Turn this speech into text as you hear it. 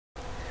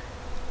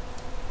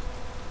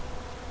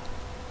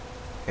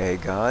Hey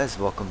guys,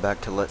 welcome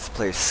back to Let's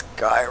Play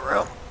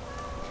Skyrim.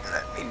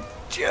 Let me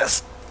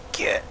just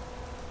get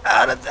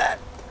out of that.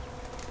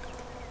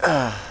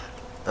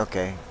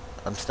 Okay,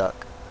 I'm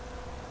stuck.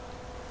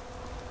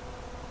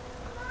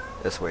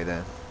 This way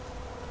then.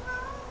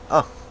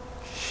 Oh,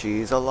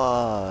 she's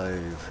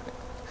alive.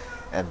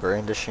 And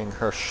brandishing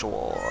her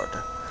sword.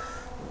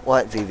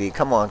 What, Vivi?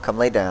 Come on, come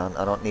lay down.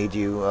 I don't need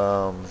you,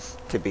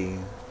 to be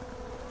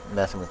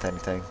messing with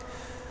anything.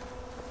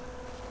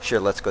 Sure,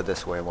 let's go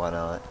this way, why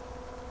not?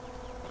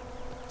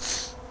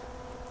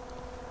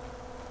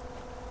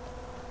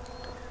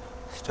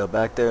 Still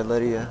back there,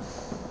 Lydia?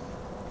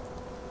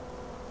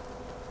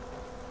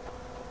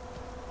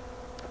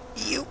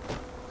 You.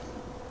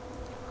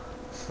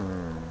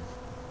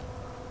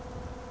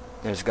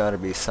 There's gotta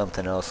be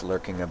something else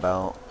lurking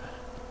about.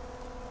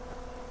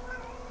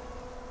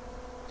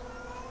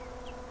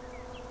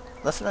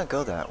 Let's not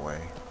go that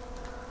way.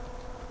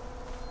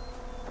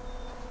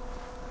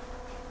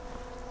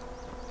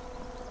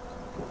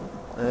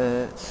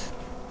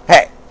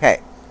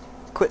 Hey!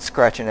 Quit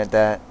scratching at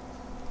that.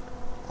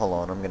 Hold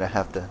on, I'm gonna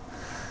have to...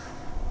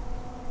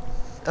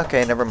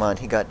 Okay, never mind,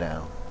 he got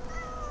down.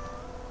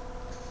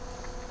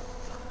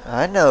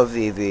 I know,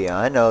 Vivi,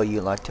 I know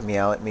you like to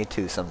meow at me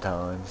too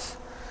sometimes.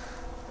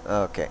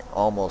 Okay,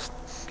 almost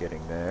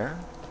getting there.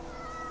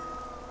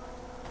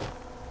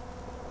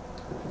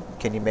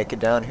 Can you make it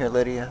down here,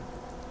 Lydia?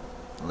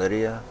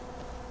 Lydia?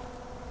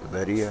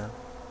 Lydia?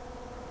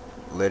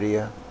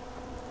 Lydia?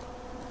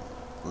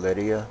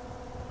 Lydia?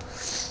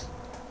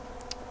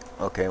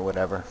 Okay,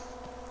 whatever.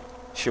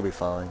 She'll be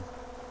fine.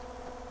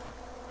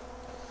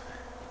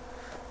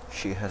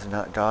 She has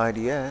not died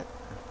yet.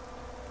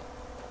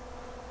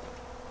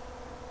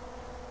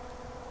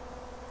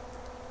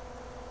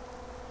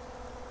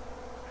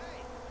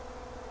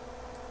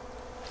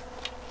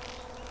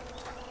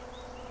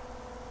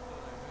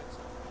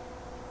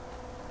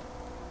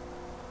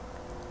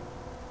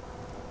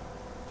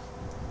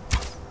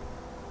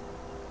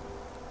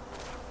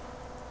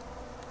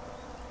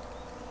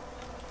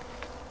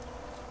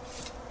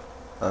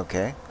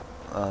 Okay.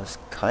 I was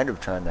kind of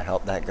trying to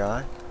help that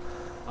guy.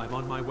 I'm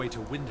on my way to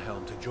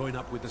Windhelm to join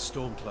up with the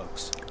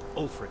Stormcloaks.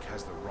 Ulfric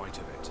has the right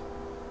of it.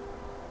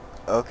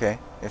 Okay,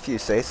 if you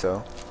say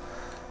so.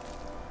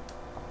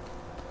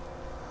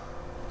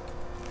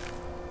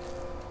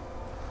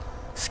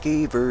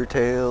 Skeever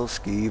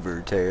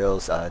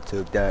tails, I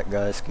took that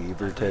guy,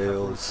 Skeever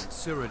tails.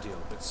 Cyrodiil,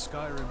 but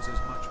Skyrim's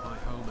as much my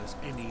home as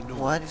any North.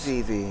 What,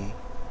 Vivi?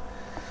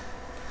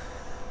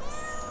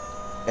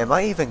 Am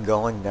I even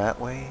going that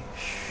way?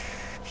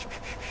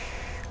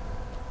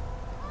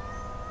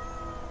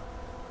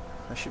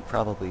 I should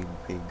probably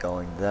be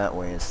going that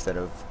way instead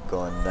of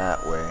going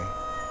that way.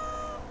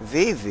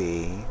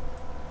 Vivi?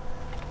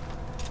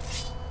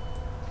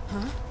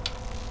 Huh?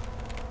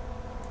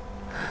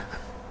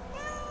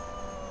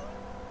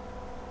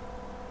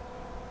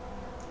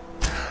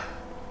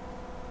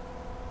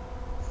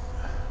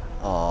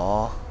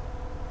 Aww.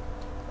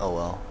 Oh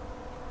well.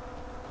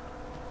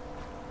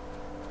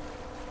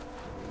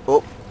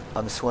 Oh,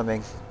 I'm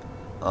swimming.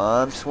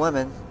 I'm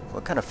swimming.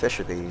 What kind of fish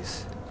are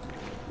these?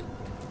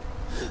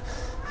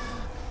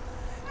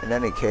 In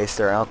any case,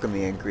 they're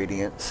alchemy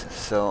ingredients,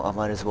 so I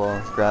might as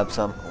well grab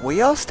some. Will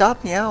y'all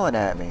stop meowing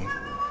at me?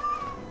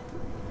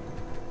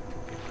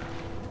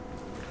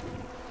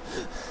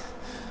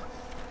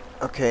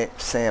 Okay,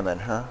 salmon,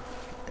 huh?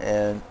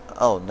 And,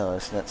 oh no,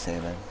 it's not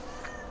salmon.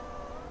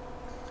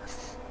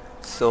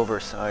 Silver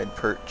side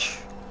perch.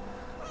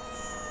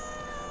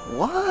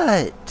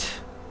 What?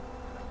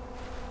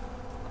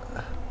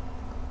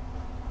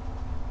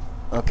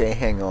 Okay,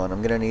 hang on.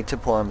 I'm gonna need to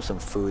pour him some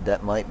food.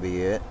 That might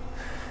be it.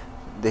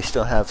 They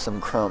still have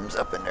some crumbs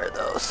up in there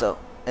though, so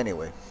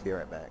anyway, be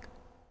right back.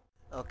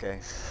 Okay,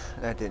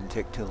 that didn't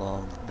take too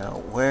long.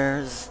 Now,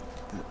 where's...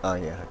 Oh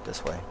yeah,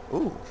 this way.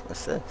 Ooh,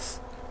 what's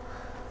this?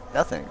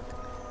 Nothing.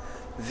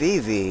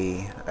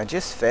 Vivi, I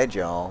just fed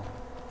y'all.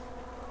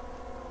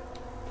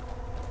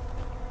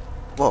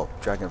 Whoa,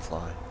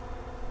 dragonfly.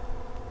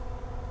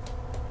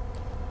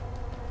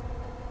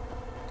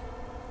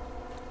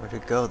 Where'd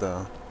it go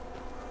though?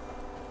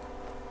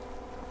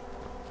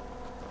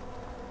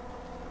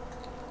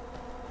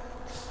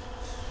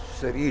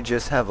 So do you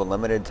just have a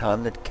limited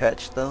time to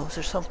catch those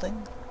or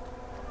something?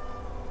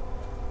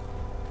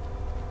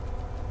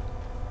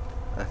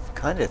 I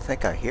kind of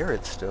think I hear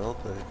it still,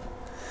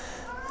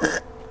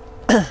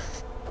 but...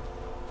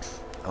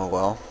 Oh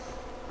well.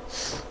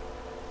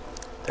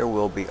 There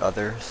will be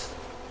others.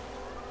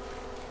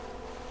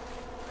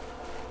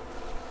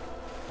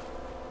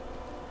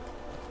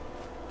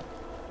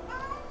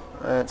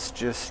 That's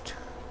just...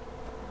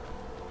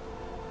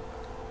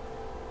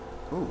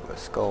 Ooh, a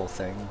skull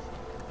thing.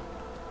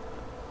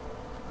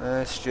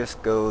 Let's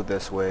just go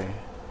this way.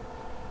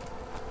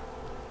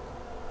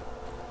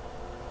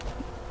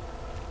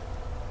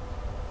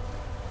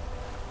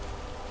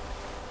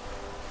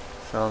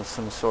 Found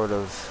some sort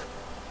of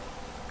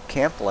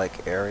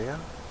camp-like area.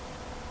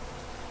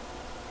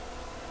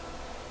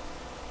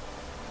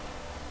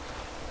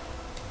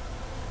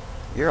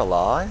 You're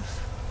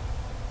alive?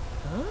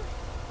 Huh?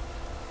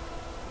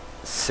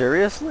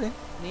 Seriously?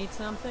 Need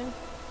something?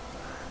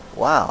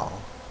 Wow.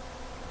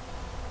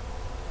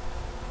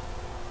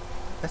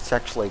 That's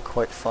actually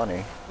quite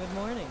funny. Good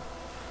morning.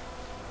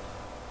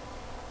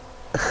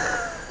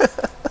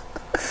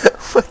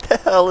 What the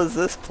hell is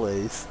this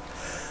place?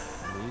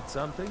 Need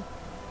something?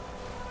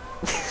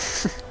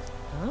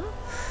 Huh?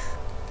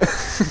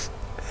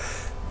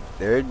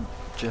 They're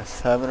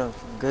just having a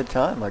good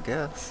time, I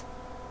guess.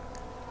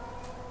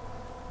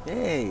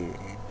 Yay!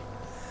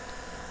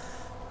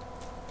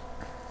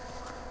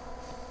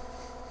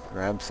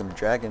 Grab some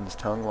dragon's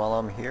tongue while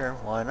I'm here,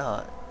 why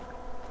not?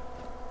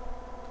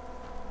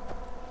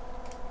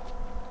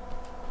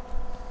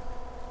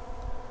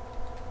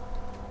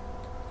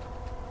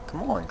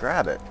 Come on,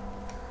 grab it.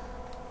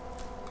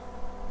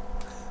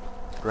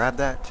 Grab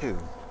that too.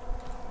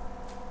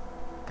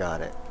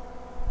 Got it.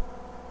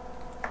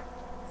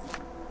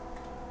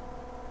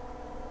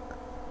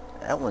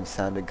 That one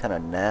sounded kind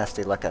of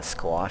nasty, like I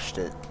squashed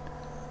it.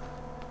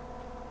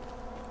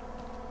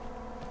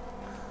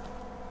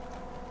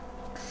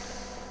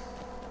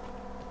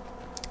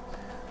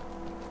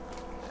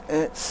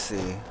 Let's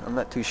see. I'm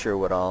not too sure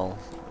what I'll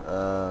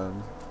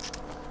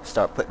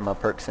start putting my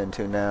perks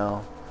into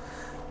now.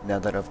 Now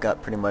that I've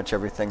got pretty much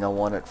everything I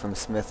wanted from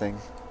smithing.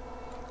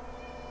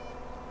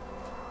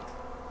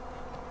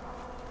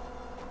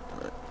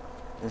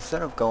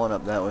 Instead of going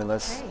up that way,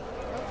 let's...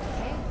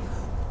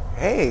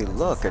 Hey,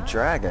 look, a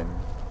dragon.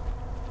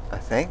 I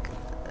think.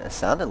 It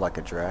sounded like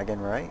a dragon,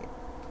 right?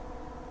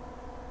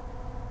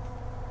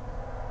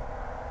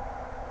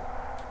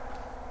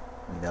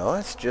 No,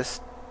 it's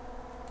just...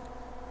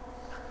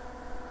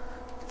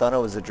 thought it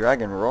was a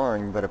dragon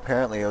roaring, but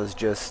apparently it was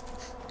just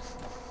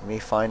me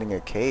finding a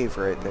cave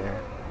right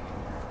there.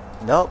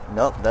 Nope,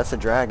 nope, that's a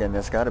dragon.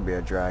 There's got to be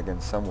a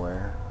dragon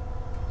somewhere.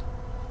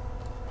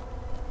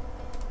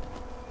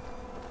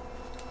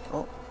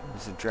 Oh,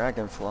 there's a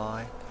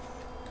dragonfly.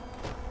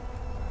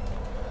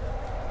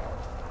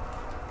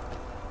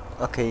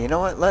 Okay, you know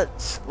what?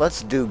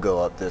 Let's do go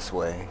up this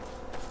way.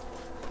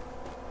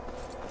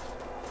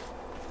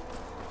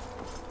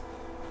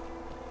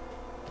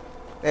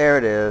 There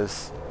it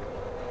is.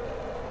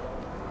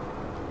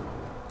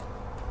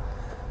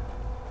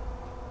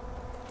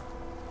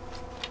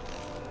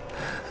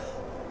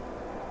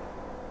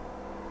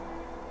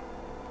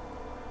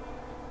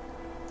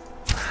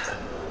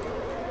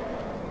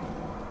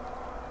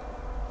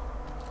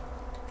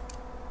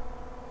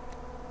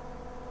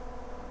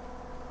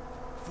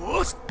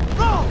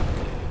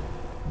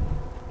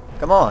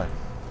 Come on.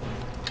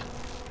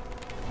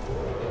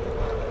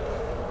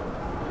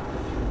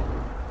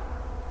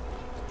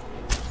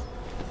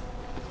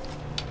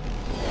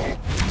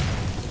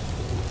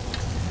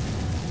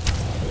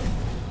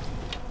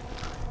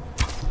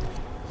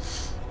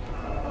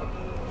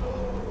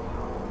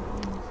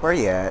 Where are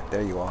you at?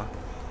 There you are.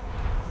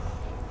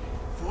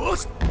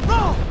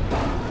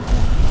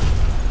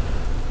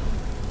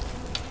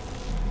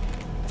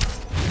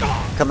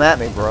 Come at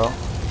me, bro.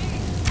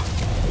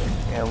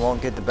 Yeah, it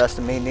won't get the best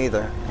of me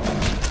neither.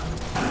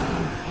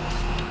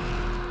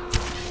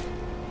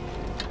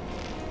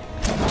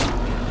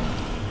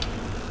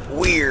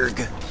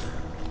 Weird.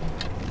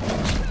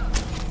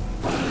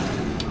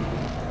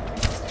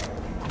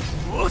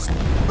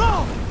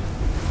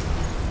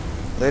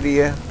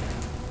 Lydia.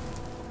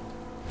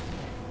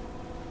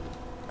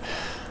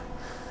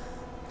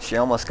 She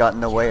almost got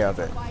in the way of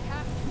it.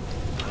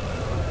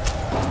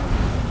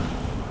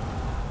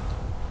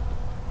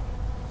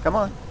 Come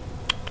on.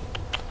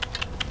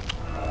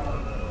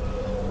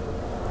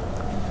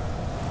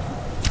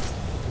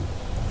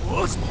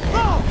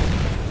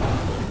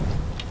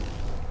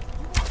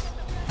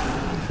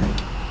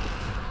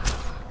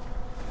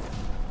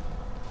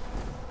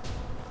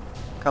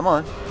 Come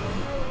on.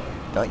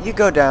 Don't you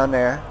go down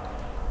there.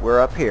 We're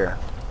up here.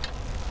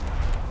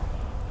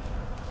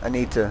 I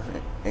need to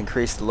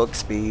increase the look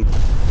speed.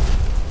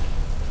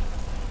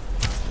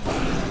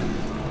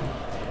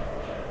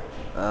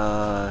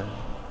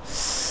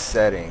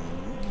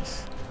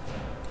 Settings.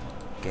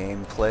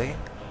 Gameplay.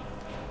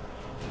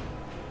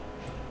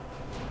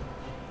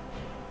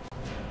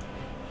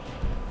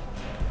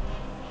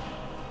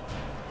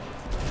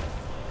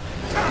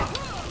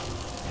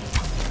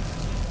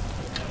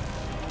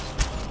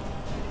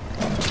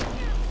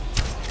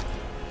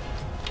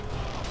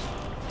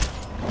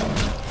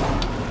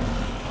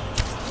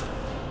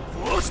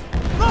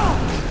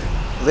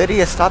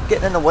 Lydia, stop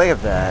getting in the way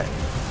of that.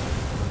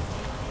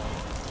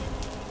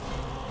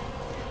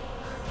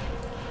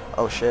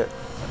 Oh shit.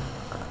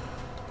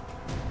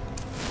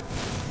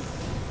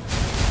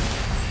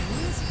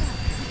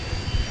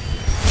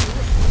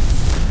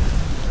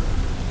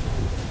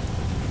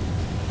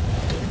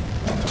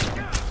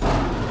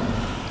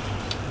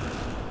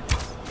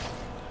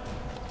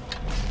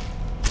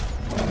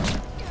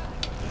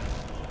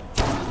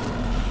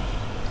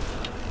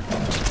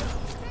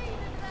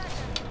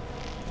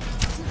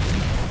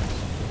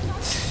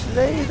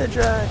 Slay the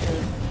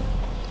dragon.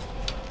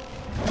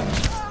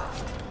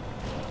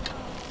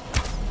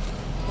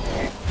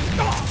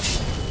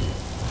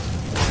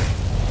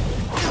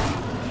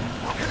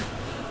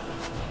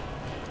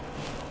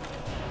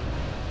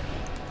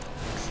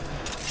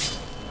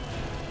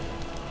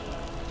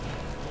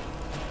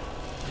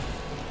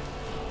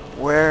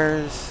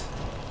 Where's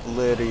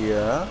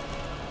Lydia?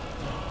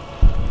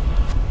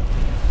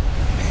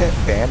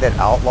 Bandit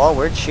outlaw?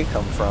 Where'd she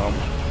come from?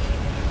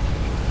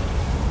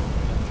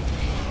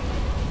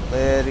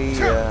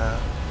 Lydia.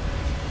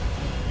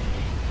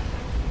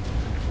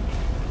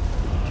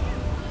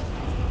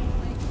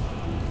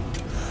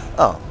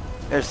 Oh,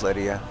 there's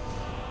Lydia.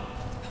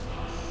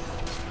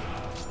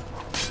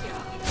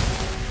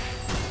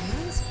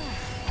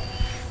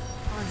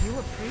 Are you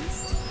a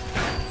priest?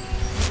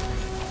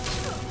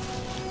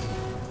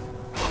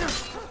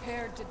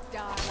 Prepared to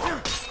die.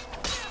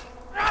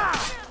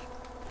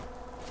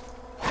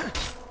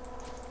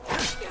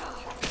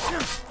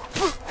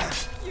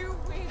 You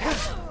win.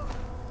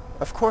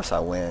 Of course I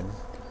win.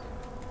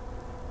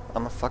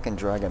 I'm a fucking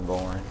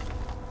dragonborn.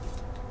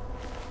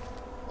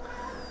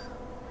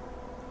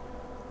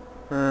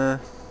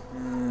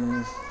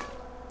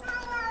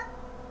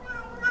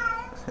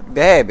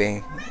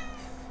 Baby,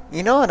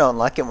 you know I don't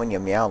like it when you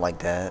meow like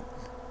that.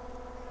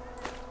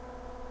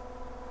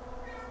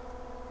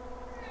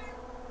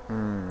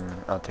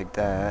 I'll take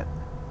that.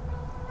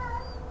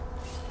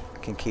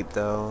 Can keep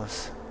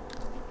those.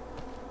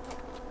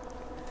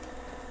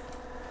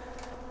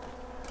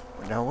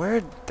 Now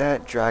where'd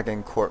that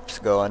dragon corpse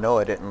go? I know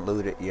I didn't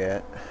loot it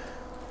yet.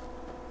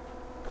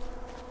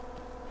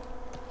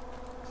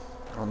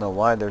 I don't know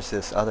why there's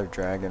this other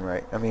dragon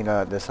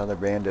this other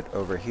bandit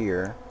over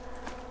here.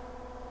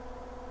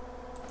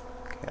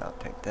 Okay, I'll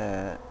take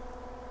that.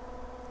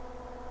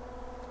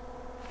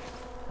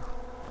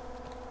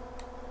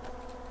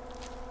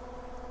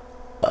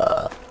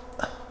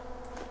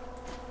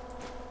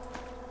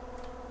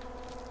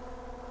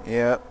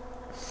 Yep.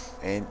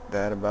 Ain't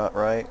that about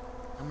right?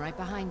 I'm right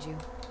behind you.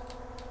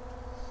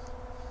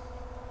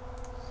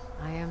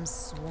 I am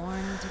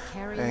sworn to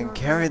carry And your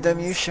carry them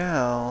you burdens.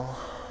 shall.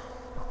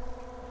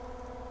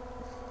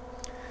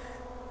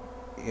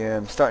 Yeah,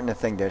 I'm starting to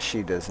think that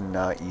she does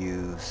not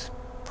use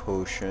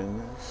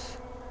potions.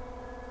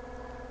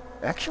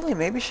 Actually,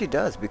 maybe she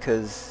does,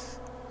 because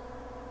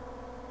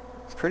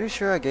I'm pretty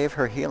sure I gave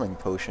her healing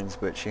potions,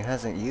 but she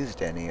hasn't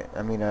used any.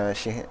 I mean,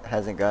 she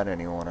hasn't got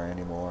any on her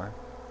anymore.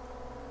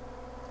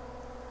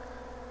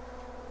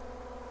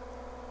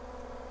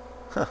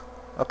 Huh,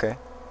 okay.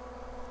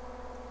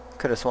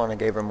 Could have sworn I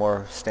gave her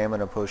more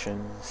stamina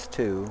potions,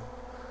 too.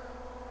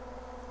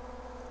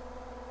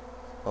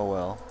 Oh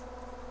well.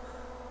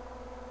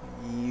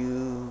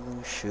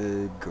 You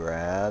should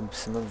grab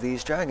some of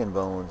these dragon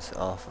bones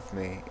off of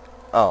me.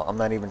 Oh, I'm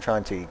not even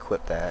trying to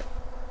equip that.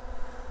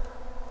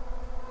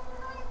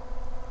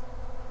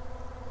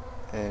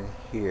 And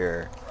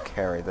here,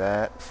 carry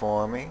that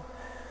for me.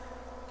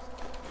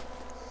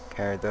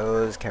 Carry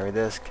those, carry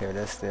this,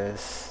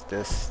 this.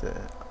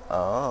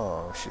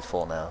 Oh, she's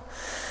full now.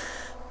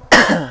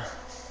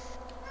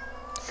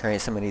 Carry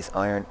some of these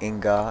iron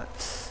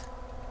ingots.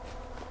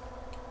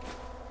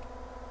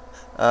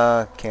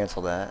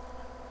 Cancel that.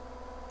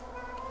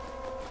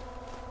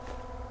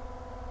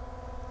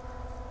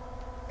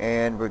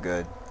 And we're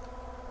good.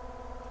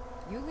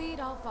 You lead,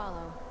 I'll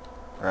follow.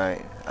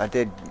 Right. I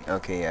did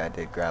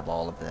grab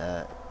all of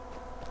that.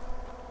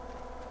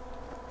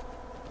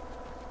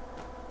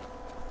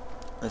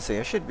 Let's see,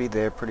 I should be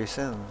there pretty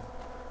soon.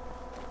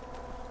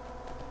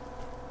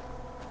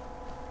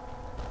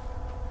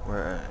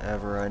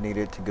 Wherever I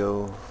needed to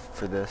go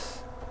for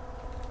this.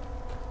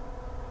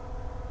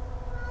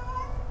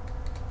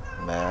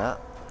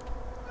 Map.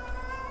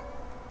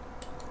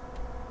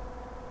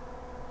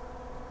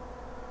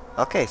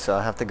 Okay, so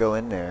I have to go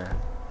in there.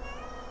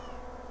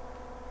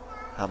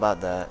 How about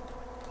that?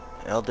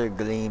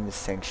 Eldergleam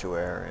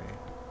Sanctuary.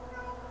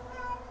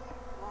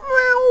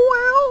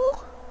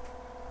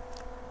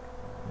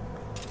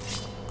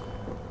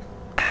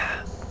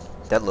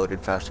 That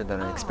loaded faster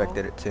than I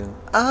expected it to.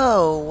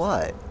 Oh,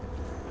 what?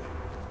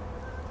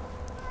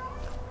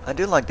 I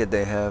do like that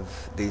they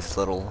have these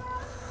little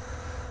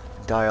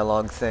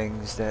dialogue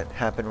things that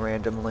happen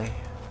randomly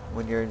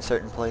when you're in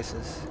certain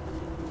places.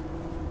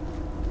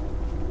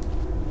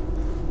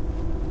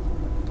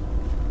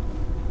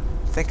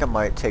 I think I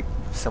might take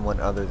someone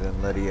other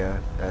than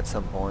Lydia at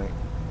some point.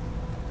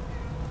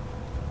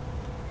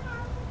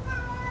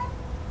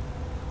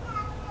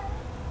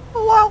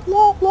 Wow,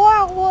 wow,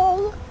 wow,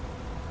 wow.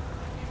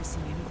 Never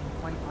seen anything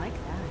quite like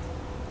that.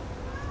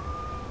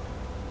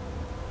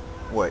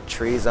 What,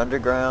 trees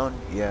underground?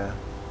 Yeah.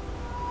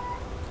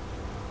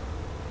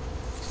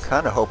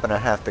 Kinda hoping I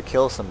have to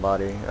kill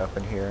somebody up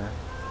in here.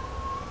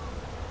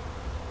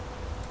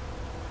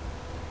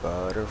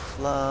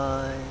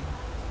 Butterfly.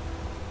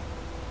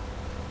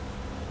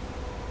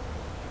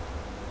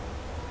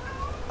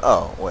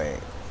 Oh,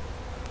 wait.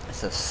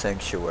 It's a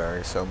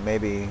sanctuary, so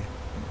maybe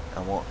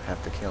I won't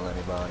have to kill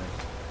anybody.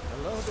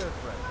 Hello there,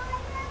 friend.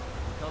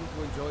 You come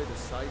to enjoy the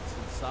sights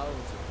and sounds of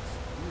this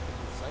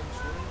beautiful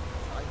sanctuary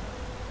that I have.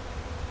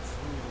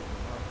 Truly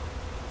remarkable,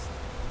 isn't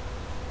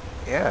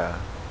it? Yeah,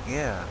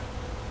 yeah.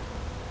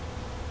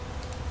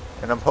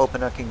 And I'm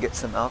hoping I can get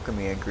some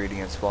alchemy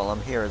ingredients while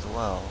I'm here as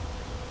well.